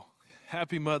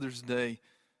Happy Mother's Day.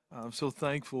 I'm so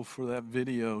thankful for that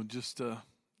video. Just a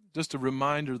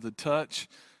reminder of the touch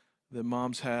that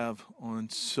moms have on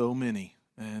so many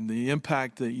and the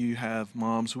impact that you have,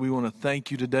 moms. We want to thank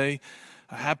you today.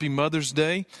 Happy Mother's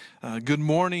Day. Good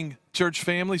morning, church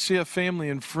family, CF family,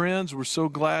 and friends. We're so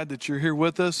glad that you're here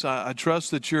with us. I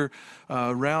trust that you're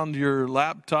around your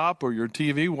laptop or your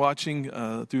TV watching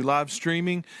through live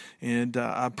streaming, and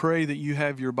I pray that you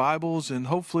have your Bibles, and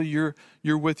hopefully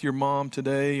you're with your mom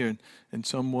today in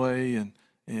some way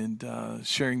and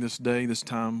sharing this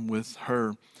time with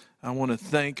her. I want to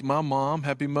thank my mom.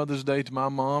 Happy Mother's Day to my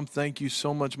mom. Thank you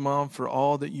so much, Mom, for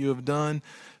all that you have done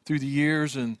through the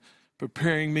years and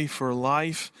preparing me for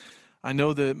life. I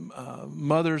know that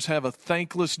mothers have a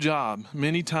thankless job.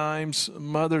 Many times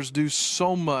mothers do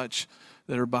so much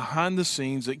that are behind the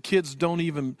scenes that kids don't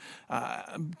even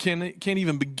can't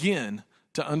even begin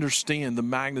to understand the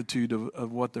magnitude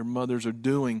of what their mothers are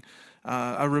doing.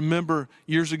 I remember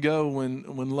years ago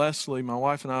when Leslie, my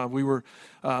wife, and I,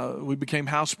 we became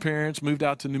house parents, moved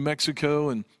out to New Mexico,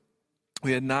 and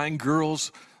we had 9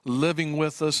 girls living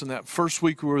with us. And that first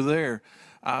week we were there,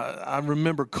 I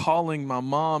remember calling my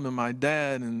mom and my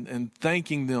dad and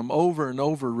thanking them over and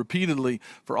over repeatedly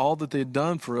for all that they had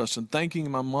done for us, and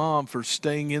thanking my mom for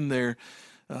staying in there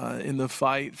in the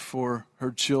fight for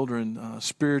her children,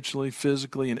 spiritually,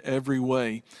 physically, in every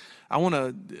way. I want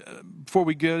to, before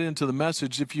we get into the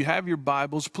message, if you have your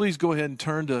Bibles, please go ahead and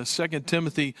turn to 2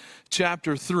 Timothy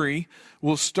chapter 3.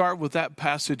 We'll start with that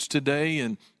passage today,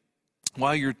 and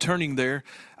while you're turning there,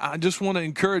 I just want to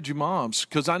encourage you moms,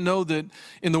 because I know that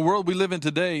in the world we live in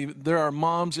today, there are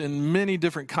moms in many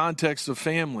different contexts of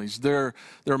families. There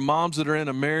are moms that are in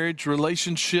a marriage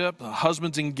relationship,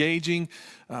 husbands engaging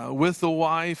with the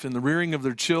wife and the rearing of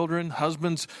their children,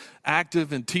 husbands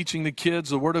active in teaching the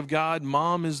kids the Word of God.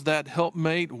 Mom is that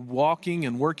helpmate, walking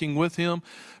and working with him,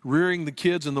 rearing the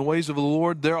kids in the ways of the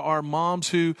Lord. There are moms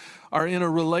who are in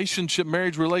a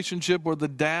marriage relationship, where the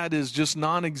dad is just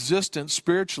non-existent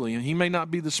spiritually, and he may not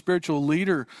be the spiritual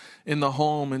leader in the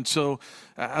home. And so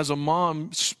as a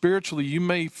mom, spiritually, you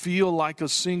may feel like a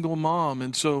single mom.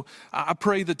 And so I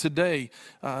pray that today,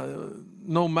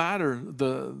 no matter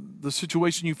the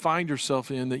situation you find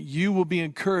yourself in, that you will be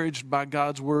encouraged by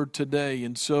God's Word today.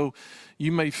 And so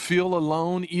you may feel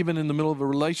alone even in the middle of a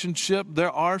relationship.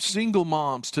 There are single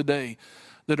moms today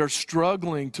that are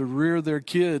struggling to rear their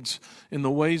kids in the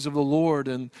ways of the Lord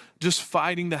and just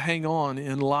fighting to hang on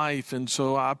in life. And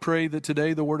so I pray that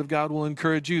today the Word of God will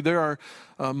encourage you. There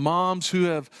are moms who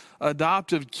have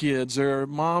adoptive kids. There are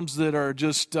moms that are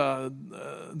just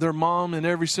their mom in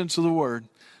every sense of the word.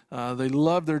 They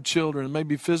love their children.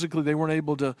 Maybe physically they weren't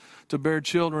able to bear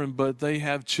children, but they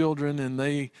have children, and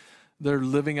they're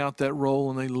living out that role,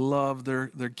 and they love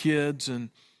their kids and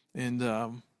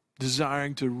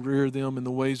desiring to rear them in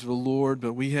the ways of the Lord.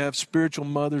 But we have spiritual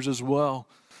mothers as well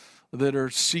that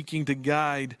are seeking to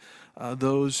guide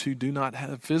those who do not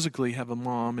physically have a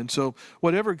mom. And so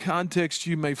whatever context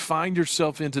you may find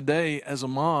yourself in today as a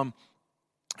mom,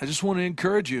 I just want to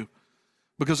encourage you,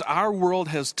 because our world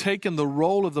has taken the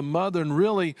role of the mother and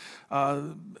really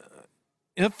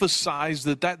emphasize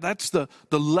that's the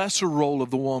lesser role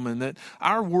of the woman. That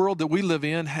our world that we live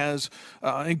in has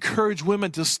encouraged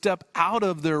women to step out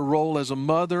of their role as a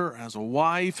mother, as a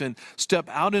wife, and step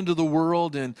out into the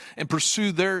world and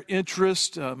pursue their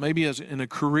interest, maybe as in a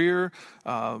career,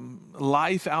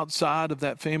 life outside of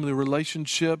that family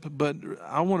relationship. But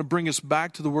I want to bring us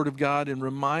back to the Word of God and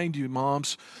remind you,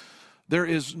 moms, there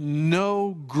is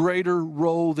no greater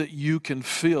role that you can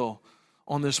fill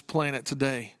on this planet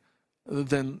today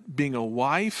than being a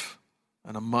wife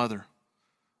and a mother.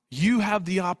 You have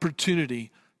the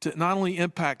opportunity to not only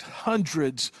impact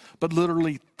hundreds, but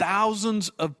literally thousands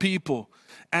of people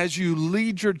as you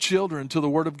lead your children to the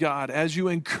Word of God, as you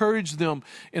encourage them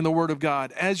in the Word of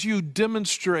God, as you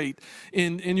demonstrate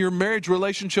in your marriage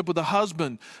relationship with a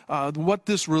husband what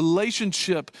this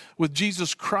relationship with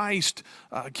Jesus Christ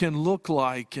can look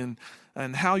like, and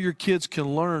how your kids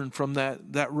can learn from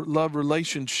that love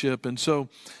relationship. And so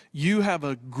you have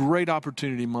a great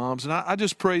opportunity, moms. And I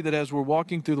just pray that as we're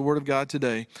walking through the Word of God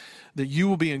today, that you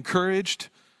will be encouraged,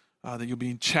 that you'll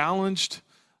be challenged,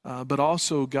 but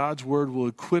also God's Word will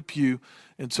equip you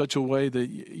in such a way that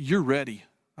you're ready.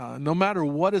 No matter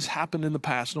what has happened in the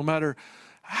past, no matter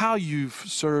how you've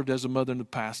served as a mother in the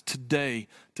past, today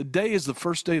is the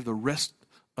first day of the rest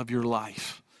of your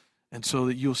life. And so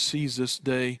that you'll seize this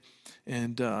day.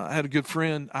 And I have a good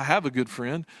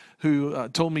friend who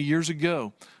told me years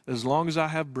ago, as long as I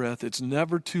have breath, it's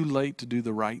never too late to do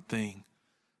the right thing.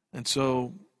 And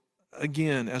so,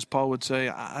 again, as Paul would say,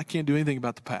 I can't do anything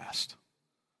about the past.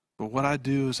 But what I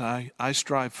do is I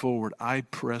strive forward. I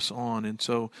press on. And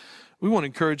so we want to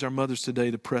encourage our mothers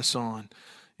today to press on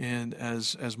and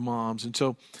as moms. And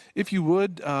so if you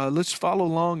would, let's follow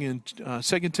along in 2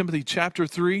 Timothy chapter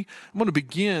 3. I'm going to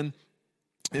begin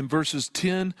in verses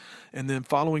 10 and then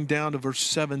following down to verse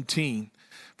 17.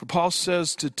 For Paul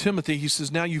says to Timothy, he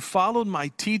says, "Now you followed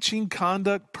my teaching,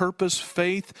 conduct, purpose,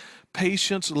 faith,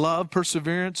 patience, love,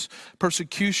 perseverance,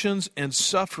 persecutions, and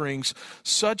sufferings,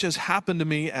 such as happened to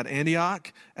me at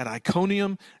Antioch, at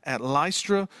Iconium, at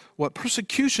Lystra, what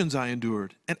persecutions I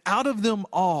endured. And out of them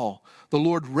all the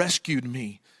Lord rescued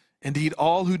me. Indeed,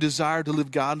 all who desire to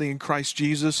live godly in Christ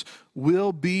Jesus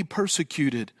will be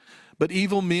persecuted. But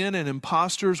evil men and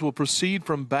impostors will proceed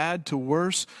from bad to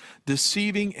worse,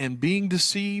 deceiving and being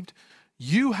deceived.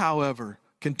 You, however,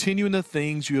 continue in the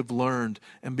things you have learned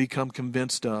and become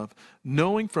convinced of,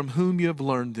 knowing from whom you have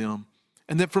learned them,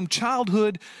 and that from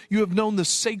childhood you have known the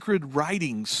sacred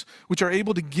writings, which are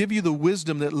able to give you the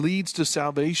wisdom that leads to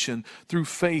salvation through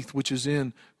faith which is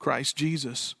in Christ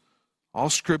Jesus. All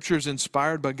Scripture is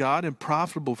inspired by God and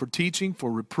profitable for teaching,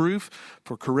 for reproof,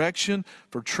 for correction,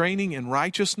 for training in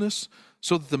righteousness,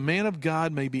 so that the man of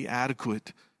God may be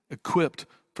adequate, equipped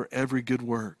for every good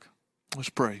work." Let's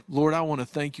pray. Lord, I want to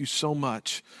thank you so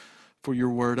much for your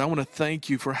word. I want to thank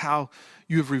you for how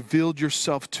you have revealed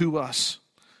yourself to us.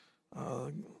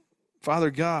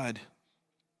 Father God,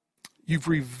 you've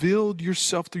revealed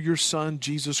yourself through your Son,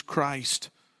 Jesus Christ.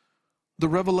 The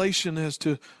revelation as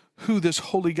to who this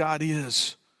holy God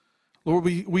is. Lord,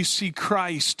 we see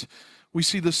Christ. We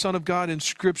see the Son of God in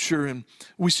Scripture, and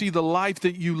we see the life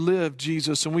that you lived,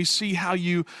 Jesus, and we see how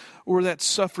you were that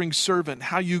suffering servant,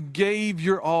 how you gave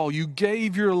your all. You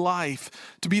gave your life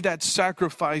to be that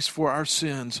sacrifice for our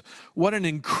sins. What an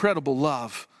incredible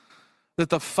love that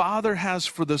the Father has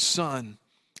for the Son,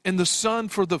 and the Son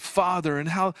for the Father, and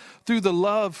how through the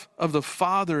love of the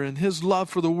Father and his love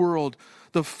for the world,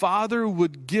 the Father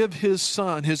would give his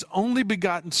Son, his only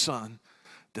begotten Son,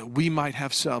 that we might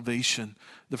have salvation,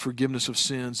 the forgiveness of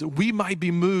sins, that we might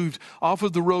be moved off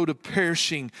of the road of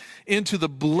perishing into the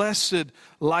blessed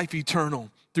life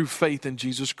eternal through faith in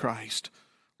Jesus Christ.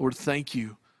 Lord, thank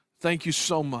you. Thank you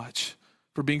so much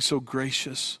for being so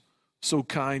gracious, so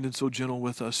kind, and so gentle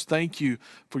with us. Thank you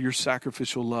for your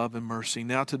sacrificial love and mercy.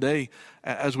 Now today,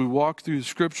 as we walk through the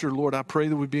Scripture, Lord, I pray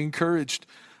that we be encouraged.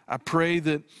 I pray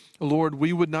that, Lord,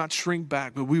 we would not shrink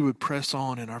back, but we would press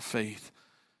on in our faith.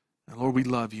 And Lord, we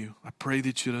love you. I pray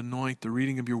that you'd anoint the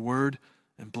reading of your word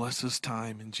and bless this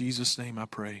time. In Jesus' name I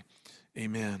pray.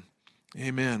 Amen.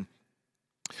 Amen.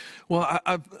 Well,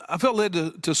 I felt led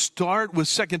to start with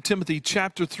 2 Timothy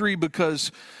chapter 3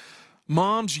 because,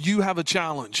 moms, you have a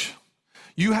challenge.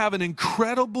 You have an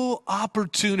incredible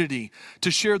opportunity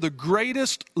to share the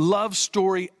greatest love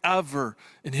story ever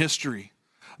in history.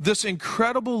 This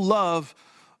incredible love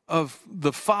of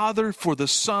the Father for the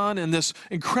Son, and this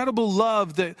incredible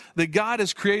love that God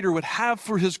as Creator would have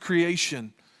for his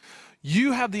creation.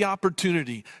 You have the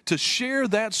opportunity to share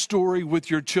that story with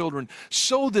your children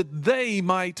so that they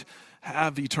might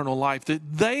have eternal life, that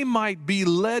they might be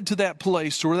led to that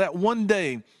place where that one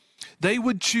day they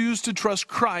would choose to trust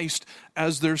Christ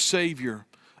as their Savior.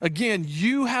 Again,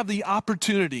 you have the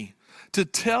opportunity to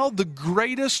tell the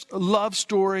greatest love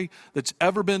story that's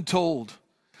ever been told,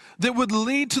 that would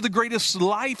lead to the greatest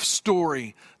life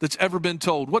story that's ever been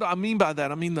told. What do I mean by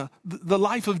that? I mean the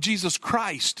life of Jesus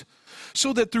Christ.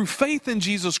 So that through faith in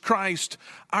Jesus Christ,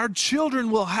 our children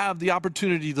will have the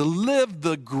opportunity to live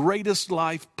the greatest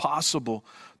life possible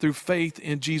through faith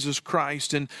in Jesus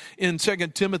Christ. And in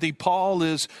 2 Timothy, Paul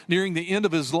is nearing the end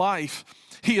of his life.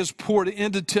 He has poured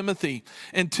into Timothy.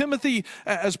 And Timothy,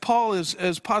 as Paul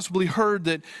has possibly heard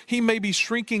that he may be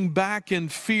shrinking back in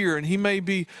fear, and he may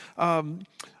be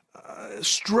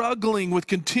struggling with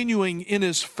continuing in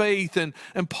his faith, and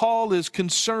Paul is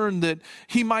concerned that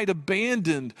he might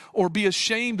abandon or be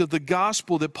ashamed of the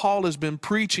gospel that Paul has been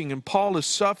preaching, and Paul is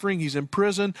suffering, he's in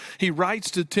prison. He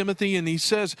writes to Timothy and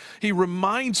he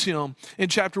reminds him in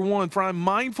chapter 1, "For I'm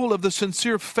mindful of the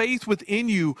sincere faith within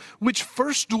you, which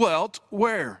first dwelt,"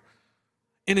 where?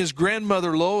 "In his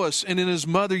grandmother Lois and in his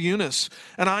mother Eunice.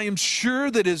 And I am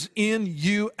sure that is in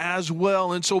you as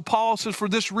well." And so Paul says, for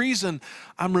this reason,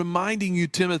 I'm reminding you,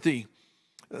 Timothy,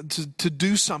 to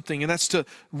do something. And that's to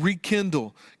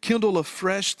kindle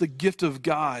afresh the gift of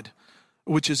God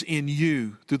which is in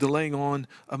you through the laying on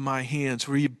of my hands.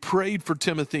 Where he prayed for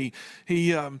Timothy. He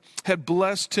had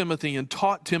blessed Timothy and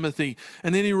taught Timothy.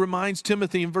 And then he reminds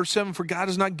Timothy in verse 7, for God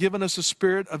has not given us a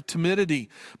spirit of timidity,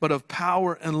 but of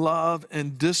power and love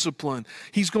and discipline.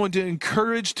 He's going to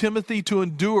encourage Timothy to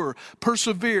endure,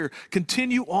 persevere,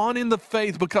 continue on in the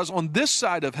faith, because on this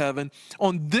side of heaven,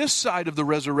 on this side of the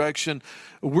resurrection,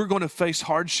 we're going to face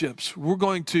hardships. We're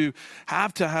going to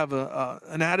have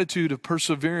an attitude of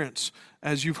perseverance.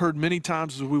 As you've heard many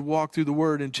times as we walk through the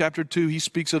Word. In chapter 2, he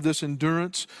speaks of this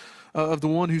endurance of the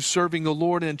one who's serving the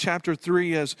Lord. In chapter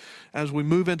 3, as we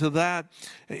move into that,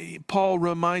 Paul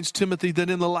reminds Timothy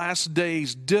that in the last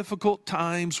days, difficult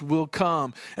times will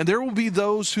come. And there will be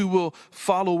those who will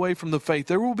fall away from the faith.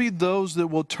 There will be those that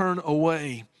will turn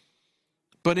away.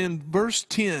 But in verse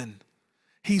 10,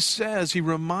 he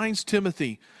reminds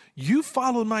Timothy, you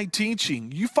followed my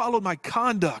teaching. You followed my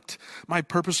conduct, my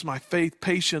purpose, my faith,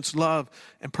 patience, love,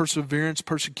 and perseverance,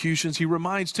 persecutions. He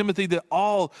reminds Timothy that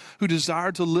all who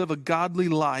desire to live a godly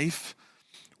life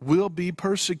will be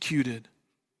persecuted.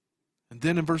 And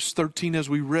then in verse 13, as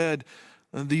we read,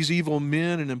 these evil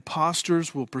men and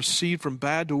impostors will proceed from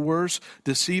bad to worse,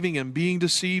 deceiving and being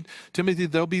deceived. Timothy,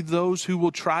 there'll be those who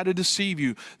will try to deceive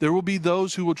you. There will be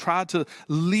those who will try to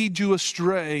lead you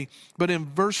astray. But in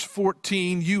verse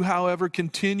 14, you, however,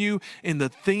 continue in the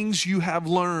things you have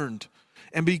learned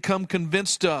and become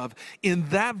convinced of. In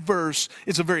that verse,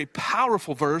 it's a very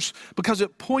powerful verse because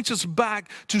it points us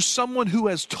back to someone who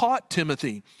has taught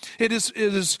Timothy. It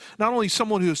is not only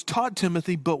someone who has taught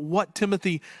Timothy, but what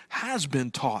Timothy has been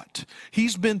taught.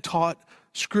 He's been taught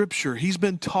Scripture. He's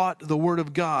been taught the Word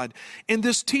of God. And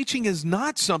this teaching is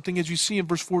not something, as you see in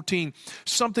verse 14,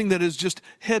 something that is just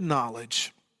head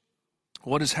knowledge.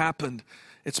 What has happened?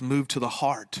 It's moved to the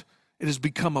heart. It has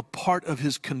become a part of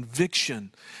his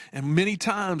conviction. And many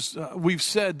times we've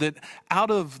said that out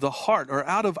of the heart or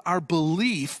out of our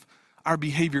belief, our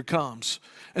behavior comes.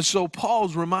 And so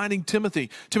Paul's reminding Timothy,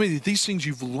 these things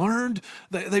you've learned,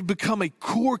 they've become a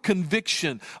core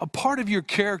conviction, a part of your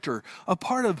character, a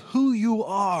part of who you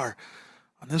are.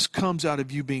 And this comes out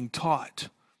of you being taught.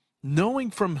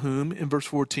 Knowing from whom, in verse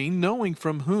 14, knowing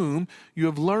from whom you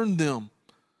have learned them.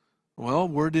 Well,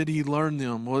 where did he learn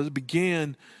them? Well, it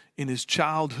began in his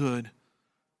childhood.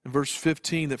 In verse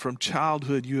 15, that from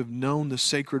childhood you have known the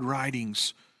sacred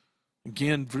writings.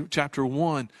 Again, chapter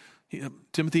 1,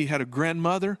 Timothy had a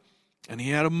grandmother and he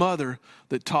had a mother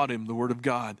that taught him the Word of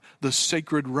God, the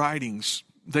sacred writings.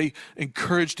 They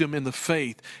encouraged him in the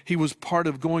faith. He was part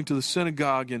of going to the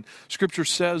synagogue, and Scripture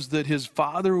says that his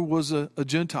father was a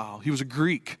Gentile. He was a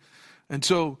Greek. And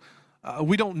so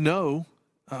we don't know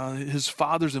his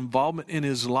father's involvement in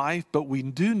his life, but we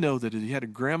do know that he had a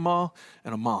grandma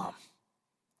and a mom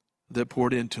that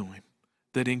poured into him,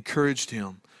 that encouraged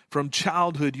him. From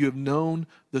childhood, you have known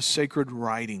the sacred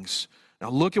writings. Now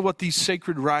look at what these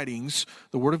sacred writings,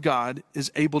 the Word of God, is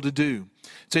able to do.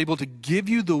 It's able to give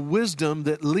you the wisdom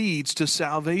that leads to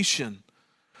salvation.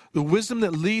 The wisdom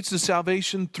that leads to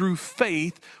salvation through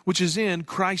faith, which is in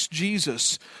Christ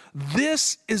Jesus.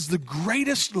 This is the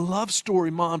greatest love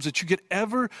story, moms, that you could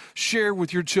ever share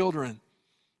with your children.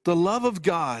 The love of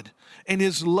God and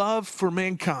His love for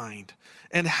mankind,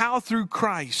 and how through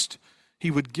Christ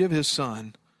He would give His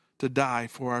Son to die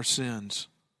for our sins.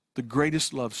 The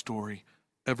greatest love story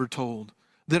ever told.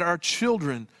 That our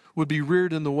children would be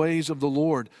reared in the ways of the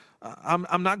Lord.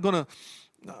 I'm not going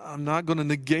to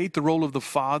negate the role of the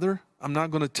father. I'm not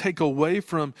going to take away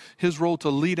from his role to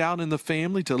lead out in the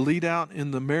family, to lead out in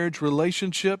the marriage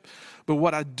relationship. But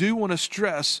what I do want to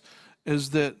stress is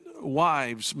that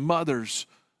wives, mothers,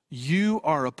 you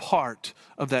are a part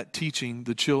of that teaching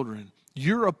the children.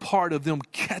 You're a part of them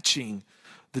catching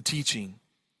the teaching.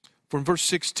 From verse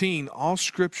 16, all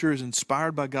Scripture is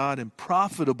inspired by God and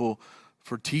profitable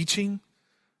for teaching,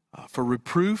 for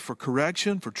reproof, for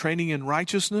correction, for training in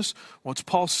righteousness. What's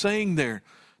Paul saying there?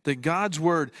 That God's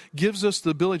Word gives us the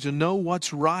ability to know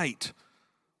what's right,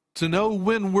 to know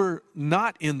when we're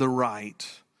not in the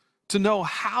right, to know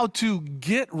how to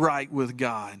get right with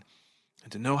God,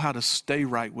 and to know how to stay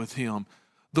right with Him.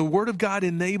 The Word of God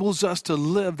enables us to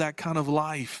live that kind of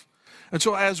life. And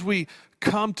so as we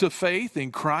come to faith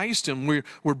in Christ and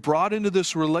we're brought into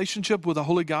this relationship with the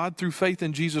Holy God through faith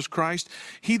in Jesus Christ,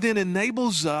 He then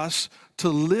enables us to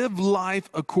live life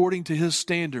according to His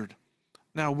standard.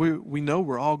 Now, we know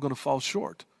we're all going to fall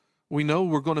short. We know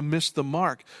we're going to miss the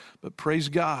mark. But praise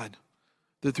God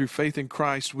that through faith in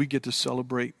Christ, we get to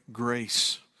celebrate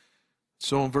grace.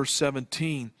 So in verse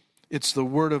 17, it's the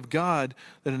Word of God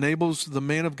that enables the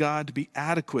man of God to be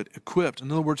adequate, equipped.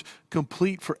 In other words,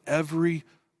 complete for every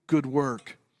good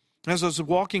work. As I was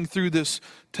walking through this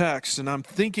text and I'm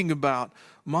thinking about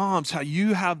moms, how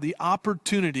you have the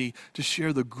opportunity to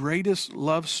share the greatest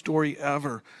love story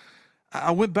ever,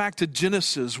 I went back to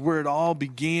Genesis where it all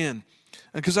began.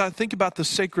 Because I think about the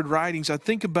sacred writings, I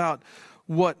think about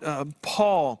what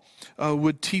Paul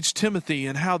would teach Timothy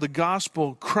and how the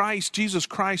gospel, Jesus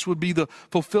Christ, would be the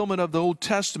fulfillment of the Old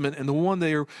Testament and the one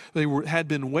they had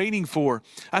been waiting for.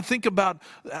 I think about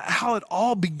how it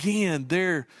all began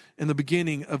there in the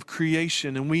beginning of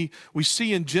creation. And we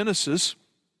see in Genesis,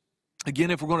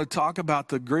 again, if we're going to talk about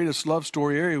the greatest love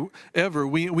story ever,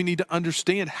 we need to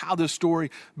understand how this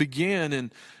story began.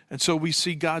 And so we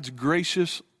see God's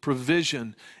gracious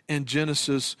provision in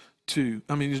Genesis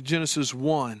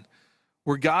 1,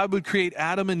 where God would create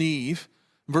Adam and Eve.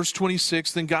 Verse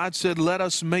 26, then God said, let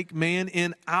us make man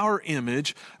in our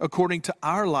image, according to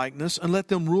our likeness, and let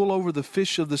them rule over the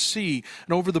fish of the sea,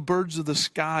 and over the birds of the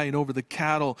sky, and over the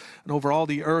cattle, and over all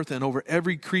the earth, and over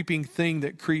every creeping thing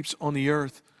that creeps on the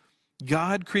earth.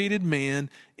 God created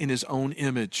man in his own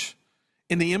image.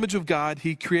 In the image of God,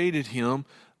 he created him,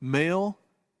 male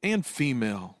and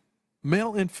female.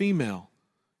 Male and female,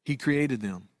 he created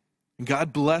them. And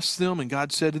God blessed them, and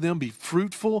God said to them, be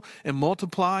fruitful and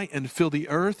multiply and fill the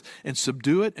earth and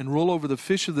subdue it and rule over the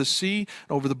fish of the sea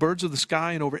and over the birds of the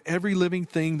sky and over every living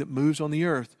thing that moves on the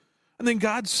earth. And then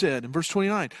God said in verse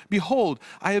 29, behold,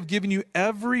 I have given you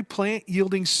every plant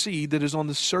yielding seed that is on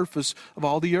the surface of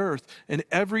all the earth, and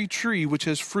every tree which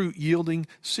has fruit yielding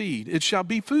seed. It shall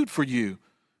be food for you.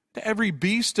 To every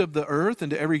beast of the earth and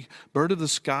to every bird of the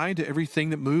sky and to everything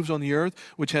that moves on the earth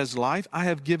which has life, I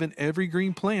have given every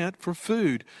green plant for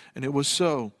food. And it was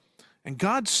so. And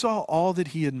God saw all that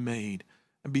he had made,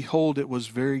 and behold, it was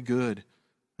very good.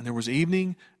 And there was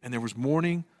evening and there was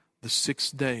morning, the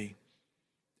sixth day.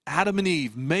 Adam and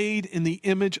Eve, made in the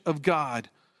image of God.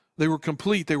 They were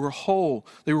complete, they were whole,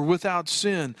 they were without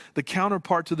sin. The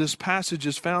counterpart to this passage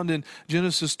is found in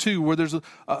Genesis 2, where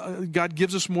God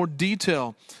gives us more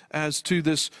detail as to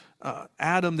this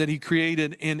Adam that he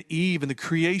created and Eve and the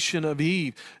creation of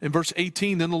Eve. In verse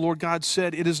 18, then the Lord God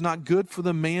said, it is not good for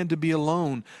the man to be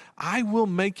alone. I will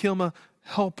make him a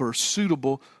helper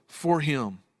suitable for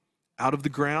him. Out of the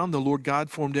ground, the Lord God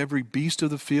formed every beast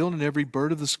of the field and every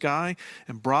bird of the sky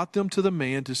and brought them to the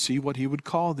man to see what he would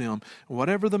call them. And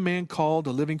whatever the man called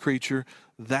a living creature,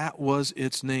 that was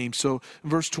its name. So in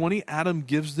verse 20, Adam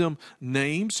gives them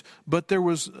names, but there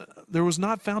was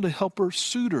not found a helper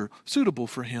suitable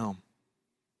for him.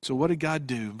 So what did God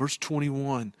do? Verse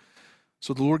 21,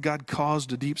 so the Lord God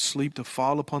caused a deep sleep to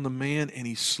fall upon the man, and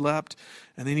he slept.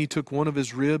 And then he took one of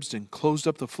his ribs and closed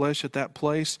up the flesh at that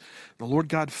place. The Lord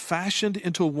God fashioned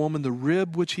into a woman the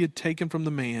rib which he had taken from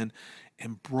the man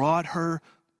and brought her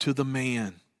to the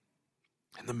man.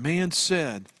 And the man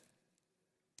said,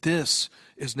 this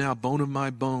is now bone of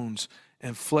my bones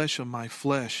and flesh of my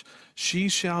flesh. She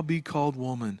shall be called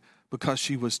woman because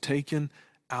she was taken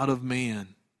out of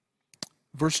man.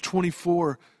 Verse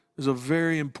 24 is a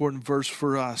very important verse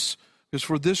for us. Because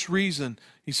for this reason,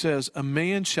 he says, a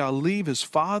man shall leave his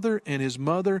father and his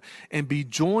mother and be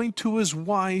joined to his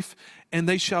wife, and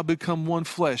they shall become one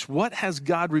flesh. What has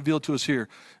God revealed to us here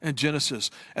in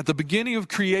Genesis? At the beginning of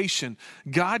creation,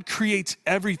 God creates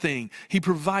everything. He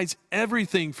provides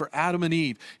everything for Adam and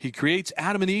Eve. He creates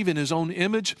Adam and Eve in his own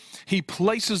image. He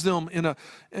places them in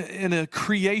a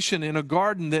creation, in a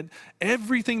garden, that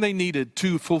everything they needed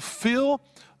to fulfill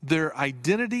their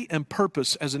identity and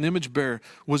purpose as an image bearer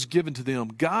was given to them.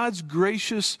 God's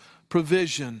gracious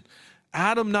provision.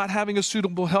 Adam not having a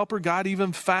suitable helper, God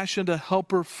even fashioned a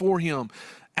helper for him.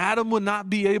 Adam would not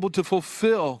be able to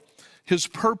fulfill his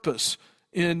purpose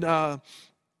in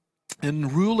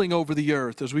ruling over the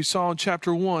earth. As we saw in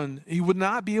chapter 1, he would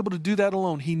not be able to do that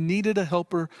alone. He needed a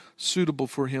helper suitable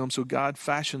for him, so God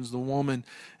fashions the woman.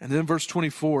 And then verse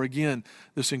 24, again,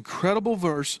 this incredible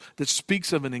verse that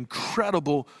speaks of an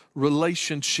incredible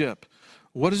relationship.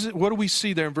 What is it? What do we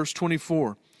see there in verse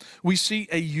 24? We see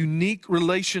a unique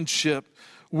relationship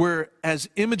where, as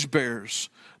image bearers,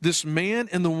 this man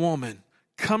and the woman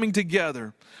coming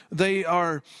together, they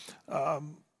are,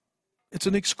 it's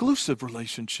an exclusive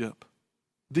relationship.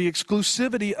 The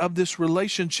exclusivity of this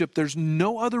relationship, there's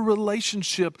no other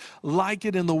relationship like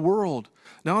it in the world.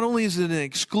 Not only is it an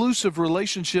exclusive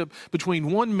relationship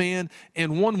between one man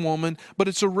and one woman, but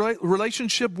it's a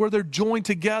relationship where they're joined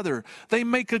together. They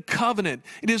make a covenant.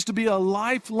 It is to be a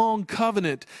lifelong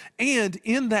covenant. And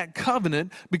in that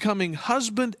covenant, becoming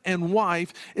husband and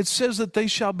wife, it says that they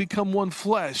shall become one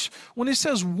flesh. When it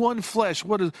says one flesh,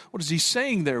 what is he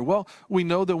saying there? Well, we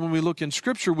know that when we look in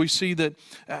Scripture, we see that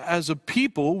as a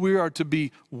people, people. We are to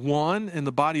be one in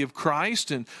the body of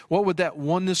Christ. And what would that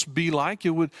oneness be like?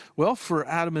 It would, well, for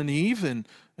Adam and Eve and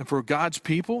for God's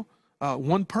people,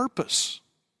 one purpose.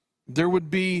 There would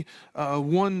be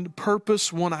one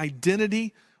purpose, one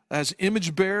identity. As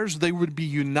image bearers, they would be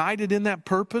united in that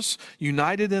purpose,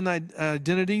 united in that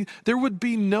identity. There would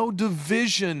be no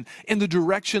division in the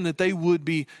direction that they would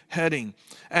be heading.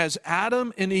 As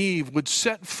Adam and Eve would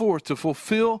set forth to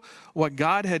fulfill what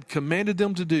God had commanded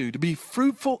them to do, to be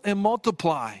fruitful and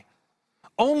multiply.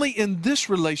 Only in this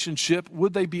relationship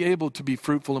would they be able to be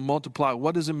fruitful and multiply.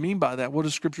 What does it mean by that? What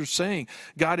is Scripture saying?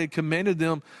 God had commanded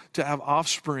them to have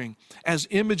offspring. As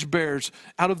image bearers,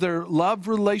 out of their love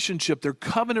relationship, their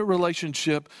covenant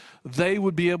relationship, they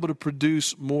would be able to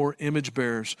produce more image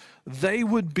bearers. They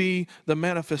would be the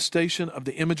manifestation of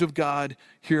the image of God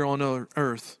here on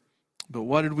earth. But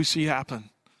what did we see happen?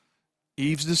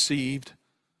 Eve's deceived,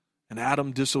 and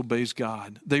Adam disobeys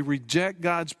God. They reject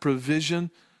God's provision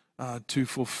to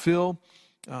fulfill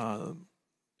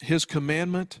his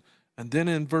commandment. And then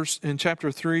in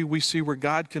chapter 3, we see where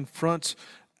God confronts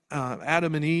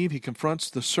Adam and Eve. He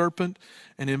confronts the serpent.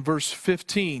 And in verse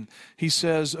 15, he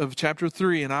says of chapter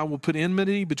 3, "And I will put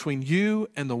enmity between you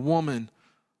and the woman.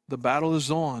 The battle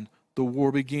is on. The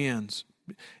war begins.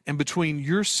 And between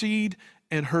your seed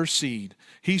and her seed.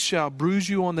 He shall bruise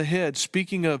you on the head,"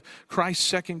 speaking of Christ's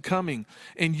second coming.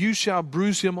 "And you shall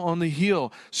bruise him on the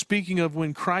heel," speaking of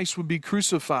when Christ would be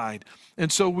crucified.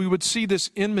 And so we would see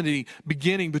this enmity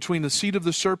beginning between the seed of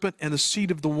the serpent and the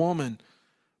seed of the woman.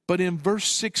 But in verse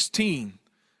 16,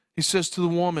 he says to the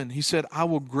woman, he said, "I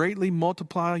will greatly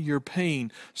multiply your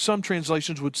pain." Some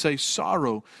translations would say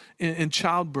sorrow in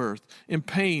childbirth, in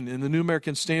pain. In the New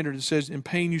American Standard, it says, "In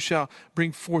pain you shall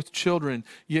bring forth children,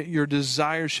 yet your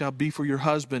desire shall be for your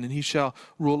husband, and he shall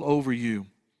rule over you."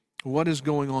 What is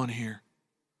going on here?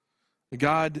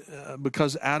 God,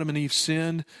 because Adam and Eve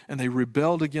sinned and they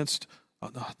rebelled against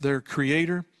their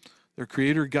Creator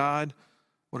God,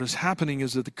 what is happening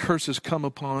is that the curse has come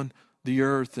upon the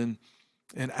earth, and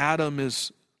Adam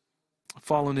is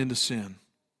fallen into sin.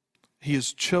 He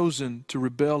has chosen to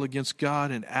rebel against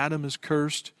God, and Adam is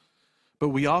cursed. But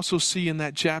we also see in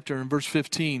that chapter, in verse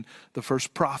 15, the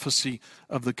first prophecy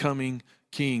of the coming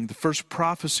King, the first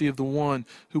prophecy of the one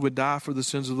who would die for the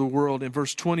sins of the world. In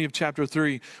verse 20 of chapter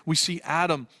 3, we see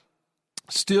Adam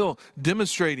still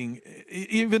demonstrating,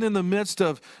 even in the midst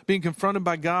of being confronted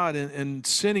by God and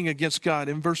sinning against God.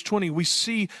 In verse 20, we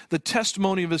see the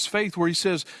testimony of his faith where he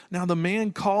says, "Now the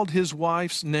man called his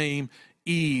wife's name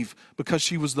Eve because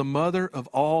she was the mother of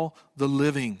all the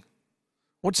living."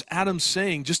 What's Adam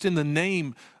saying just in the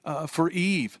name for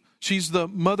Eve? She's the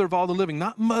mother of all the living,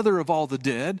 not mother of all the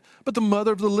dead, but the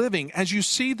mother of the living. As you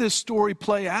see this story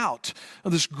play out,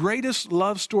 this greatest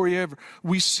love story ever,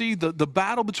 we see the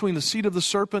battle between the seed of the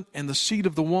serpent and the seed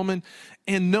of the woman,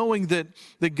 and knowing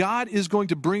that God is going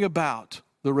to bring about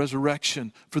the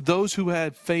resurrection for those who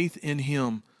had faith in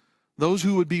him, those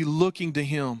who would be looking to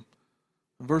him.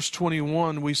 In verse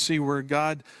 21, we see where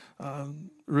God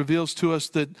reveals to us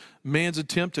that man's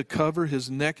attempt to cover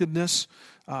his nakedness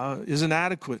is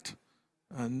inadequate.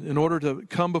 And in order to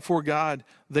come before God,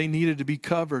 they needed to be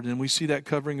covered. And we see that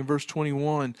covering in verse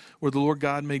 21, where the Lord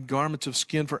God made garments of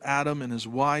skin for Adam and his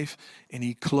wife, and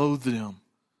he clothed them.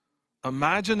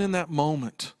 Imagine in that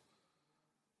moment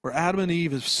where Adam and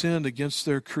Eve have sinned against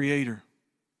their Creator,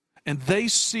 and they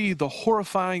see the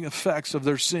horrifying effects of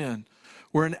their sin,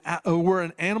 where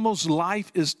an animal's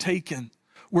life is taken,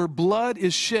 where blood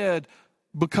is shed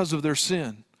because of their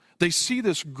sin. They see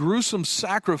this gruesome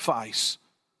sacrifice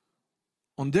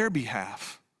on their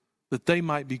behalf that they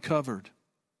might be covered.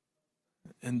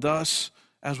 And thus,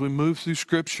 as we move through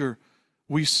Scripture,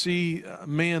 we see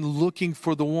man looking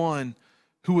for the one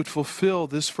who would fulfill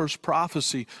this first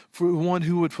prophecy, for one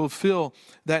who would fulfill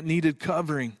that needed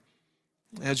covering.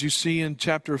 As you see in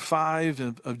chapter 5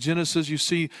 of Genesis, you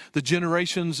see the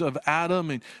generations of Adam,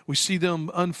 and we see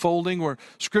them unfolding where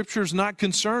Scripture's not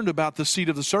concerned about the seed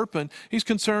of the serpent.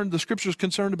 The Scripture's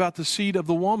concerned about the seed of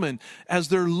the woman as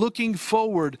they're looking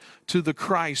forward to the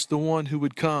Christ, the one who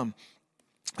would come.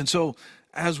 And so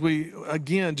as we,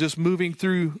 again, just moving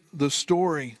through the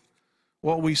story,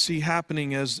 what we see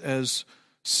happening as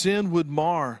sin would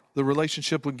mar the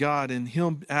relationship with God, and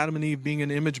Adam and Eve being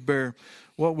an image bearer,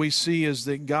 what we see is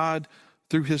that God,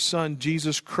 through his Son,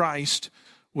 Jesus Christ,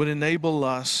 would enable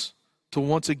us to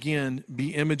once again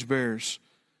be image bearers.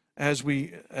 As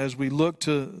we look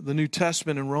to the New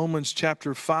Testament in Romans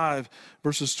chapter 5,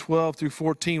 verses 12 through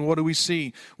 14, what do we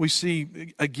see? We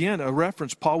see, again, a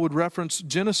reference. Paul would reference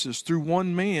Genesis. Through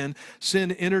one man,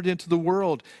 sin entered into the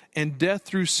world, and death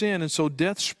through sin. And so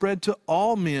death spread to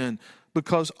all men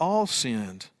because all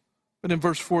sinned. But in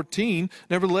verse 14,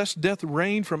 nevertheless, death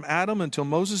reigned from Adam until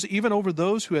Moses, even over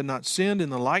those who had not sinned in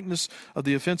the likeness of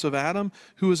the offense of Adam,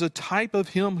 who is a type of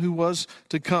him who was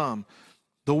to come.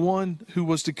 The one who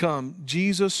was to come,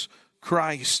 Jesus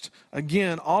Christ.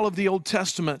 Again, all of the Old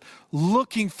Testament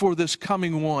looking for this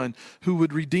coming one who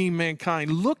would redeem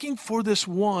mankind, looking for this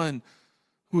one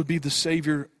who would be the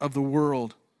Savior of the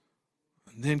world.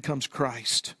 And then comes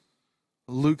Christ.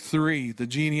 Luke 3, the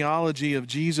genealogy of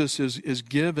Jesus is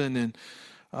given,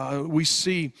 and we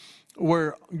see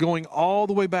where going all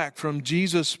the way back from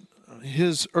Jesus,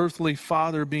 his earthly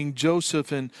father being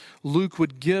Joseph, and Luke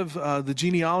would give the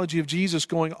genealogy of Jesus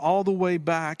going all the way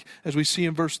back, as we see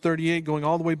in verse 38, going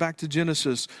all the way back to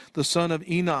Genesis, the son of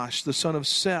Enosh, the son of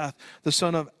Seth, the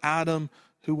son of Adam,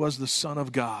 who was the son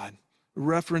of God,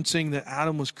 referencing that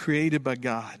Adam was created by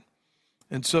God.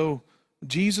 And so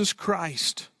Jesus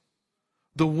Christ,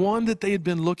 the one that they had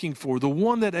been looking for, the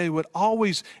one that they would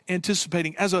always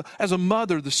anticipating as a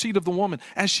mother, the seed of the woman,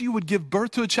 as she would give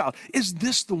birth to a child. Is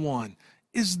this the one?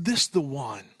 Is this the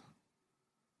one?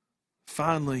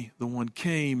 Finally, the one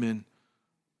came, and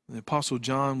the Apostle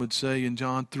John would say in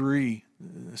John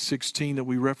 3:16 that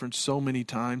we reference so many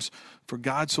times, for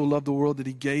God so loved the world that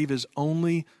he gave his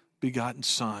only begotten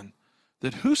Son,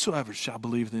 that whosoever shall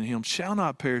believe in him shall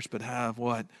not perish but have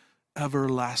what?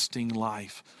 Everlasting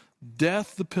life.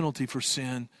 Death, the penalty for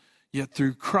sin, yet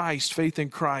through Christ, faith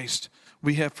in Christ,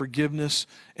 we have forgiveness.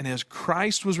 And as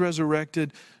Christ was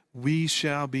resurrected, we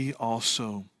shall be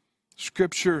also.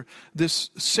 Scripture,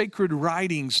 this sacred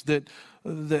writings that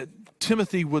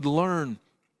Timothy would learn,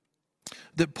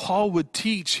 that Paul would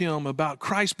teach him about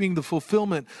Christ being the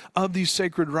fulfillment of these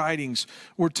sacred writings,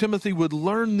 where Timothy would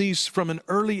learn these from an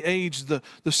early age, the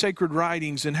sacred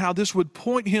writings, and how this would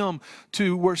point him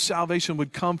to where salvation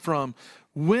would come from.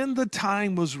 When the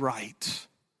time was right,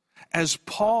 as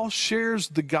Paul shares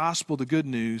the gospel, the good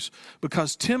news,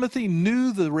 because Timothy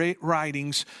knew the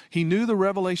writings, he knew the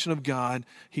revelation of God,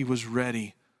 he was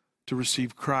ready to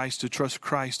receive Christ, to trust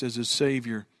Christ as his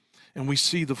Savior. And we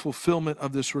see the fulfillment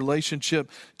of this relationship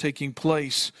taking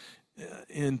place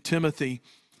in Timothy.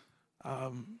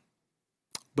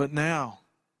 But now,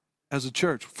 as a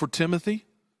church, for Timothy,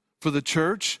 for the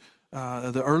church,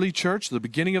 the early church, the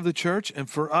beginning of the church, and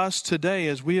for us today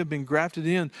as we have been grafted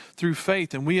in through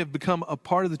faith and we have become a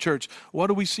part of the church, what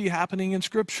do we see happening in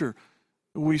Scripture?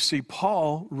 We see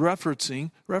Paul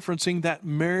referencing that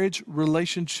marriage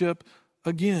relationship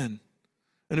again.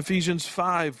 In Ephesians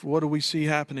 5, what do we see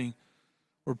happening?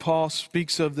 Where Paul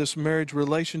speaks of this marriage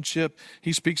relationship,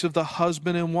 he speaks of the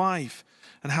husband and wife,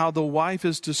 and how the wife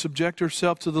is to subject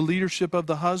herself to the leadership of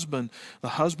the husband. The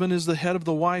husband is the head of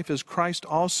the wife, as Christ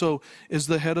also is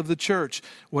the head of the church.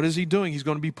 What is he doing? He's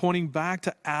going to be pointing back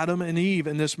to Adam and Eve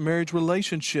in this marriage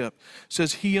relationship. It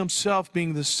says he himself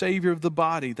being the Savior of the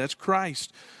body. That's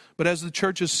Christ. But as the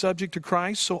church is subject to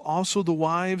Christ, so also the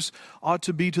wives ought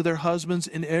to be to their husbands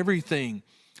in everything.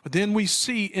 But then we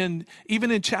see, even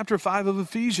in chapter 5 of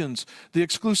Ephesians, the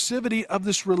exclusivity of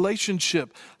this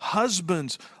relationship.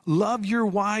 Husbands, love your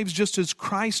wives just as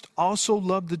Christ also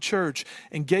loved the church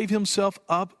and gave himself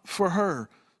up for her,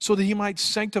 so that he might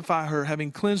sanctify her,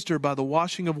 having cleansed her by the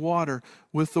washing of water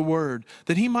with the word,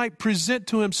 that he might present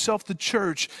to himself the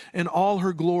church in all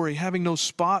her glory, having no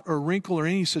spot or wrinkle or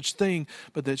any such thing,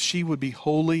 but that she would be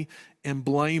holy and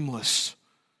blameless.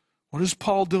 What is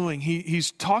Paul doing?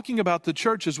 He's talking about the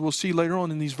church, as we'll see later on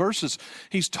in these verses.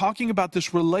 He's talking about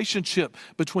this relationship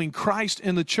between Christ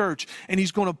and the church, and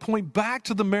he's going to point back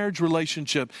to the marriage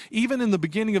relationship, even in the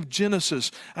beginning of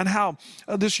Genesis, and how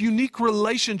this unique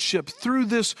relationship, through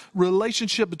this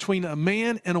relationship between a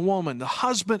man and a woman, the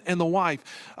husband and the wife,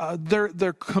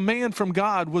 their command from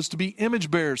God was to be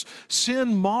image bearers.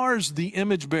 Sin mars the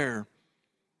image bearer.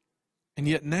 And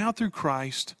yet now through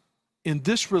Christ, in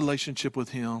this relationship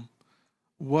with him,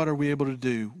 what are we able to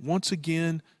do? Once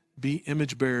again, be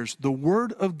image bearers. The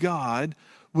Word of God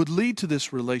would lead to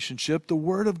this relationship. The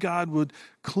Word of God would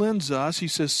cleanse us. He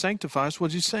says, sanctify us.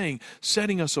 What's he saying?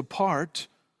 Setting us apart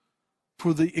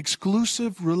for the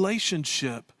exclusive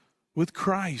relationship with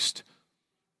Christ.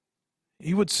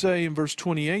 He would say in verse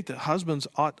 28 that husbands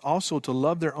ought also to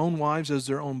love their own wives as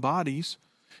their own bodies.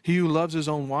 He who loves his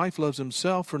own wife loves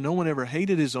himself, for no one ever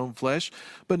hated his own flesh,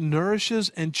 but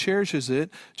nourishes and cherishes it,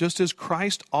 just as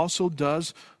Christ also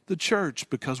does the church,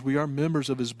 because we are members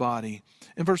of his body.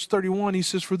 In verse 31, he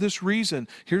says, for this reason,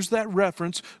 here's that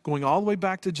reference going all the way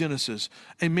back to Genesis.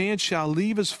 A man shall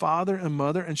leave his father and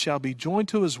mother and shall be joined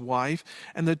to his wife,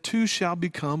 and the two shall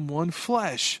become one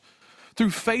flesh.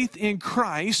 Through faith in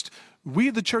Christ,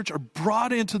 we, the church, are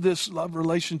brought into this love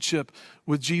relationship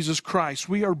with Jesus Christ.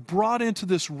 We are brought into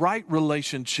this right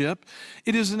relationship.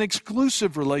 It is an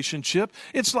exclusive relationship.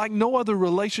 It's like no other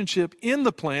relationship in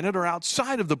the planet or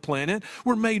outside of the planet.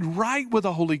 We're made right with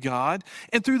a holy God.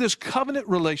 And through this covenant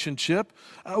relationship,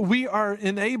 we are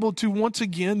enabled to once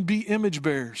again be image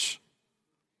bearers.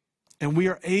 And we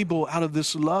are able, out of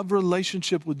this love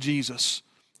relationship with Jesus,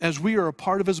 as we are a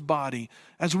part of his body,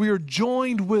 as we are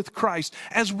joined with Christ,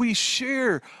 as we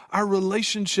share our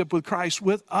relationship with Christ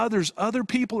with others, other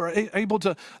people are able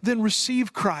to then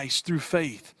receive Christ through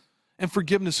faith and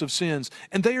forgiveness of sins.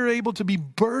 And they are able to be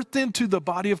birthed into the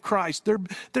body of Christ.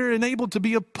 They're enabled to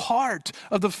be a part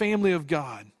of the family of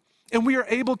God. And we are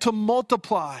able to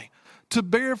multiply, to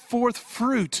bear forth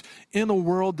fruit in a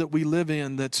world that we live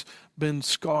in that's been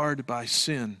scarred by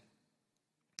sin.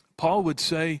 Paul would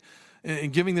say,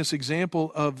 in giving this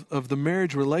example of the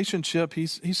marriage relationship, he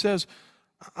says,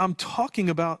 I'm talking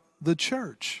about the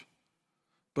church.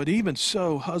 But even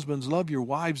so, husbands, love your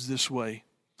wives this way.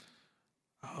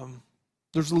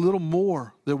 There's a little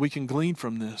more that we can glean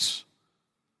from this.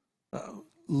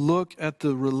 Look at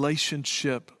the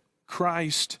relationship.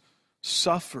 Christ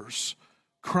suffers.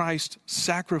 Christ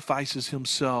sacrifices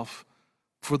himself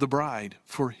for the bride,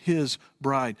 for his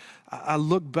bride. I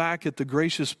look back at the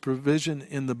gracious provision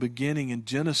in the beginning in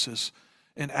Genesis,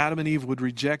 and Adam and Eve would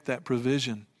reject that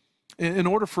provision. In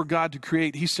order for God to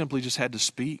create, he simply just had to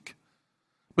speak.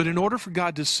 But in order for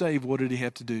God to save, what did he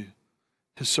have to do?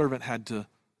 His servant had to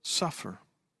suffer.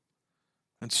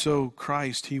 And so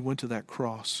Christ, he went to that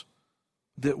cross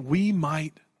that we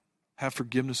might have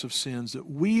forgiveness of sins, that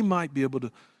we might be able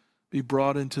to be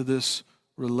brought into this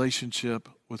relationship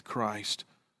with Christ.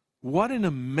 What an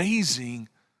amazing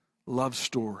love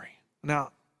story.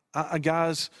 Now,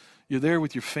 guys, you're there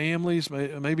with your families.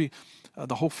 Maybe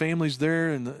the whole family's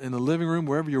there in the living room,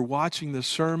 wherever you're watching this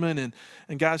sermon.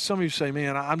 And guys, some of you say,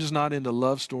 man, I'm just not into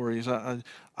love stories.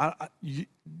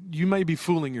 You may be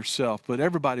fooling yourself, but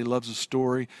everybody loves a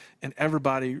story, and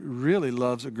everybody really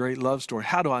loves a great love story.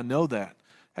 How do I know that?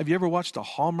 Have you ever watched the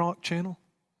Hallmark Channel?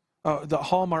 The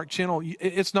Hallmark Channel,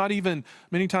 it's not even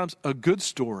many times a good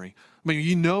story. I mean,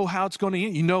 you know how it's going to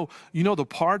end. You know the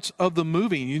parts of the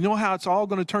movie. You know how it's all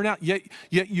going to turn out. Yet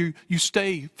you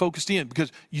stay focused in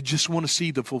because you just want to see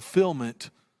the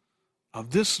fulfillment of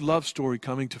this love story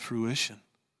coming to fruition.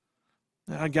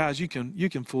 Now, guys, you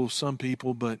can fool some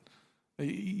people, but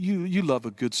you love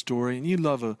a good story, and you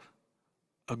love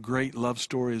a great love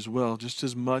story as well, just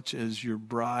as much as your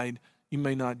bride. You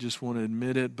may not just want to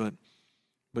admit it, but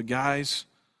guys,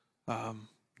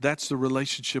 that's the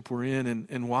relationship we're in.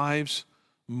 And wives,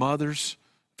 mothers,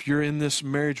 if you're in this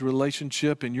marriage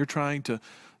relationship and you're trying to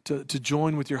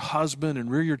join with your husband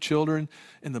and rear your children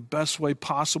in the best way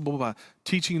possible by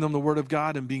teaching them the Word of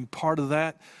God and being part of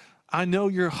that, I know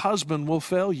your husband will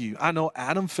fail you. I know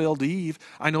Adam failed Eve.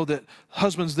 I know that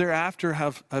husbands thereafter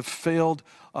have failed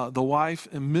the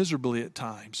wife miserably at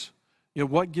times. You know,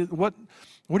 what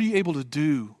are you able to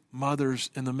do,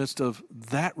 mothers, in the midst of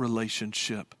that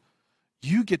relationship?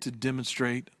 You get to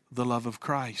demonstrate the love of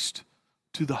Christ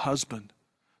to the husband,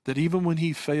 that even when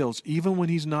he fails, even when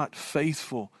he's not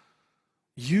faithful,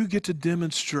 you get to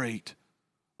demonstrate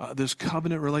this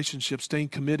covenant relationship, staying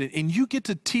committed, and you get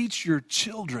to teach your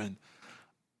children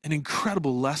an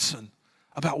incredible lesson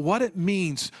about what it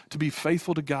means to be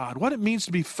faithful to God, what it means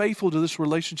to be faithful to this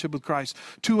relationship with Christ,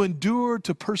 to endure,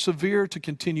 to persevere, to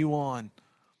continue on.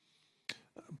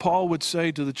 Paul would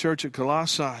say to the church at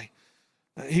Colossae,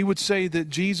 he would say that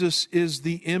Jesus is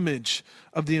the image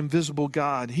of the invisible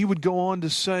God. He would go on to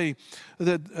say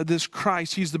that this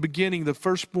Christ, he's the beginning, the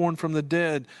firstborn from the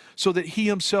dead, so that he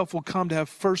himself will come to have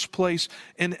first place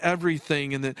in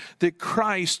everything. And that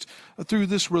Christ, through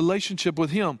this relationship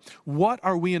with him, what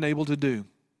are we enabled to do?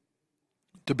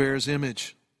 To bear his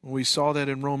image. We saw that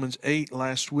in Romans 8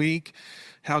 last week,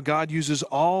 how God uses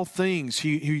all things.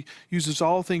 He uses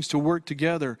all things to work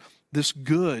together, this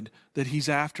good that he's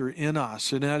after in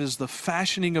us. And that is the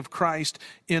fashioning of Christ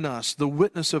in us, the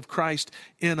witness of Christ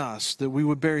in us, that we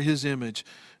would bear his image.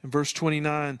 In verse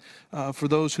 29, for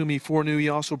those whom he foreknew, he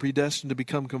also predestined to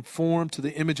become conformed to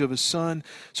the image of his Son,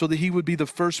 so that he would be the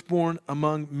firstborn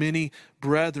among many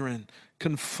brethren,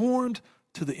 conformed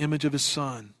to the image of his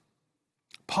Son.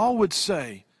 Paul would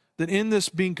say that in this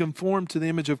being conformed to the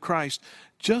image of Christ,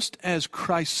 just as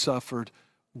Christ suffered,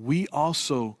 we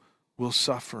also will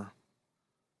suffer.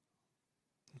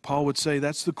 Paul would say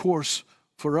that's the course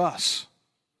for us.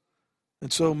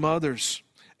 And so, mothers,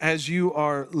 as you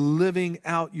are living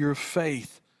out your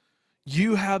faith,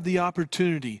 you have the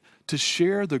opportunity to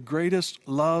share the greatest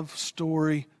love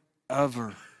story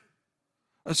ever.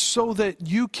 so that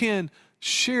you can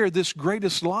share this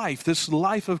greatest life, this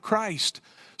life of Christ,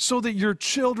 so that your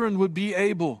children would be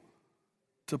able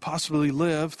to possibly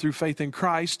live through faith in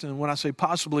Christ. And when I say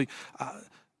possibly,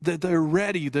 that they're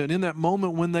ready, that in that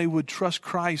moment when they would trust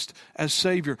Christ as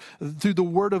Savior, through the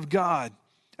Word of God,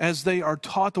 as they are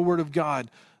taught the Word of God,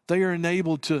 they are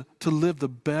enabled to live the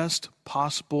best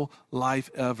possible life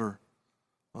ever.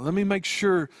 Well, let me make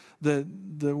sure that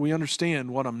we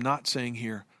understand what I'm not saying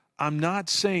here. I'm not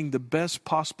saying the best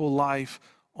possible life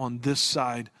on this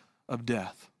side of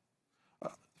death.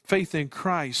 Faith in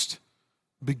Christ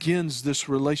begins this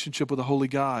relationship with the Holy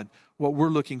God. What we're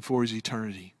looking for is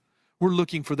eternity. We're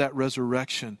looking for that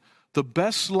resurrection. The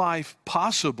best life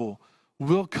possible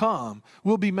will come,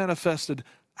 will be manifested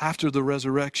after the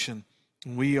resurrection.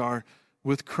 We are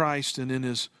with Christ and in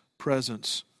His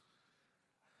presence.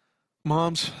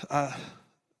 Moms, I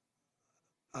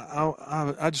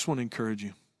just want to encourage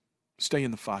you. Stay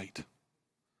in the fight.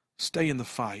 Stay in the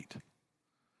fight.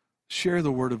 Share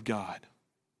the Word of God.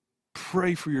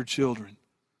 Pray for your children.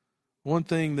 Two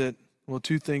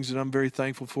things that I'm very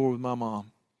thankful for with my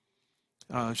mom.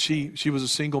 She was a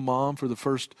single mom for the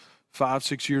first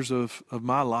 5-6 years of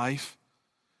my life.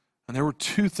 And there were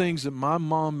two things that my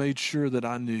mom made sure that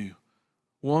I knew.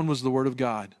 One was the Word of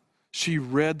God. She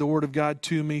read the Word of God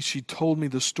to me. She told me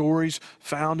the stories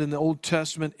found in the Old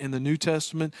Testament and the New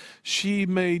Testament. She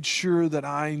made sure that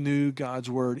I knew God's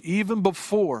Word, even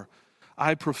before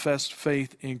I professed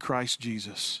faith in Christ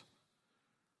Jesus.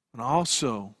 And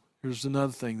also, here's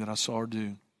another thing that I saw her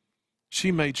do.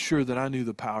 She made sure that I knew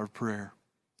the power of prayer.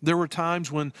 There were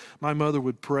times when my mother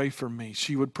would pray for me.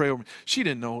 She would pray over me. She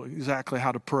didn't know exactly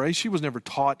how to pray. She was never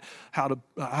taught how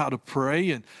to pray,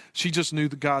 and she just knew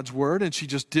God's Word, and she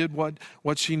just did what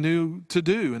she knew to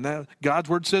do. And that God's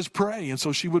Word says pray, and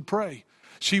so she would pray.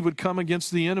 She would come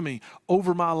against the enemy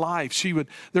over my life.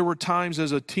 There were times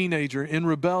as a teenager in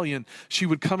rebellion, she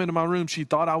would come into my room. She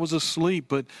thought I was asleep,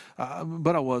 but I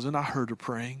wasn't. I heard her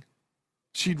praying.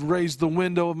 She'd raise the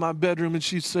window of my bedroom and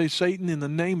she'd say, Satan, in the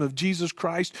name of Jesus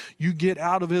Christ, you get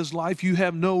out of his life. You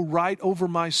have no right over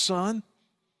my son.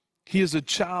 He is a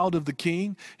child of the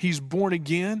King. He's born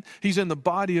again. He's in the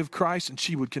body of Christ. And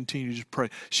she would continue to pray.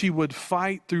 She would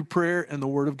fight through prayer and the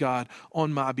Word of God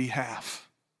on my behalf.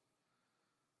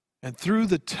 And through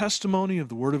the testimony of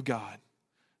the Word of God,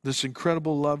 this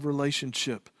incredible love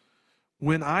relationship,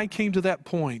 when I came to that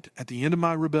point at the end of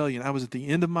my rebellion, I was at the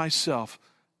end of myself.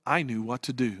 I knew what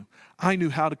to do. I knew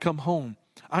how to come home.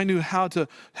 I knew how to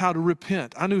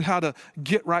repent. I knew how to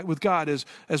get right with God, as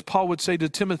Paul would say to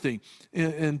Timothy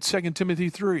in 2 Timothy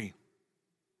 3.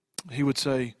 He would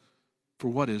say, for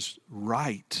what is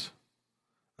right.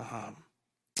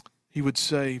 He would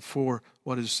say, for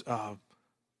what is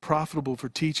profitable for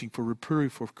teaching, for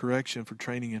reproof, for correction, for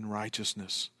training in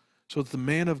righteousness, so that the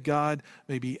man of God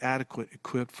may be adequate,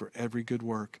 equipped for every good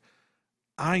work.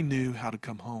 I knew how to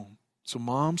come home. So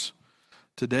moms,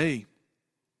 today,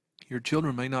 your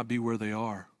children may not be where they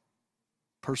are.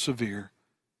 Persevere,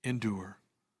 endure.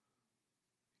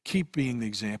 Keep being the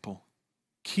example.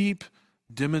 Keep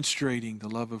demonstrating the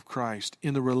love of Christ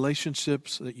in the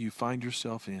relationships that you find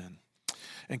yourself in.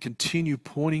 And continue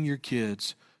pointing your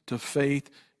kids to faith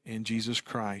in Jesus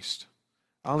Christ.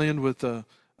 I'll end with a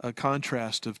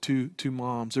contrast of two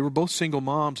moms. They were both single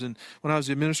moms, and when I was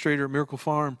the administrator at Miracle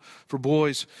Farm for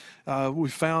boys, we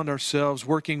found ourselves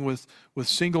working with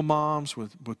single moms,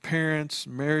 with parents,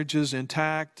 marriages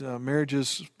intact,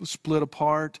 marriages split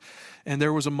apart, and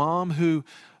there was a mom who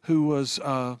was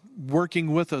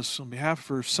working with us on behalf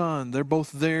of her son. They're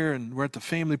both there, and we're at the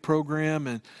family program,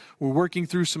 and we're working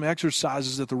through some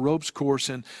exercises at the ropes course,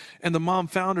 and the mom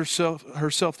found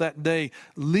herself that day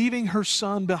leaving her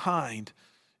son behind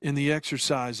in the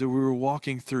exercise that we were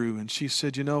walking through. And she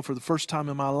said, for the first time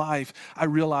in my life, I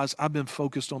realized I've been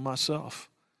focused on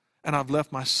myself, and I've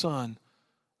left my son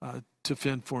to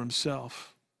fend for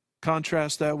himself.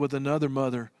 Contrast that with another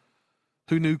mother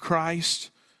who knew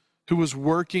Christ, who was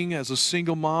working as a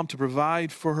single mom to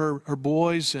provide for her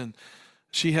boys, and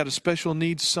she had a special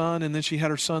needs son, and then she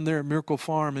had her son there at Miracle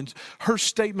Farm. And her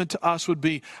statement to us would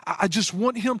be, I just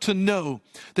want him to know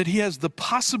that he has the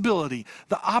possibility,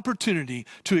 the opportunity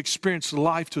to experience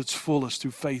life to its fullest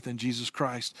through faith in Jesus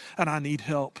Christ. And I need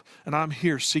help, and I'm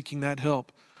here seeking that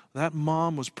help. That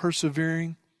mom was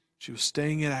persevering. She was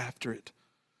staying after it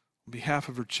on behalf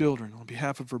of her children, on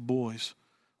behalf of her boys.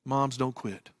 Moms, don't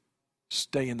quit.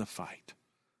 Stay in the fight.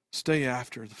 Stay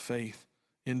after the faith.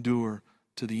 Endure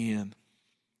to the end.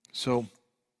 So,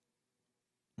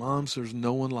 moms, there's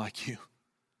no one like you.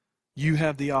 You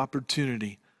have the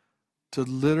opportunity to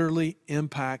literally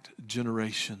impact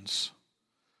generations.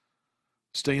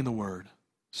 Stay in the Word.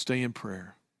 Stay in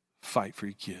prayer. Fight for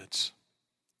your kids.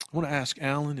 I want to ask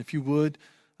Alan, if you would,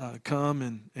 come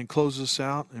and close us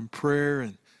out in prayer.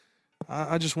 And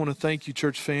I just want to thank you,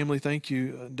 church family. Thank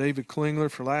you, David Klingler,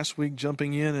 for last week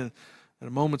jumping in at a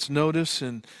moment's notice.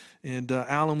 And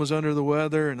Alan was under the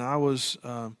weather, and I was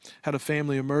had a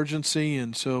family emergency,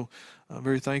 and so I'm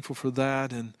very thankful for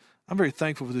that. And I'm very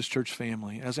thankful for this church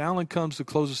family. As Alan comes to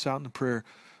close us out in prayer,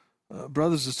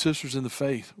 brothers and sisters in the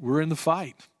faith, we're in the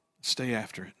fight. Stay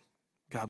after it.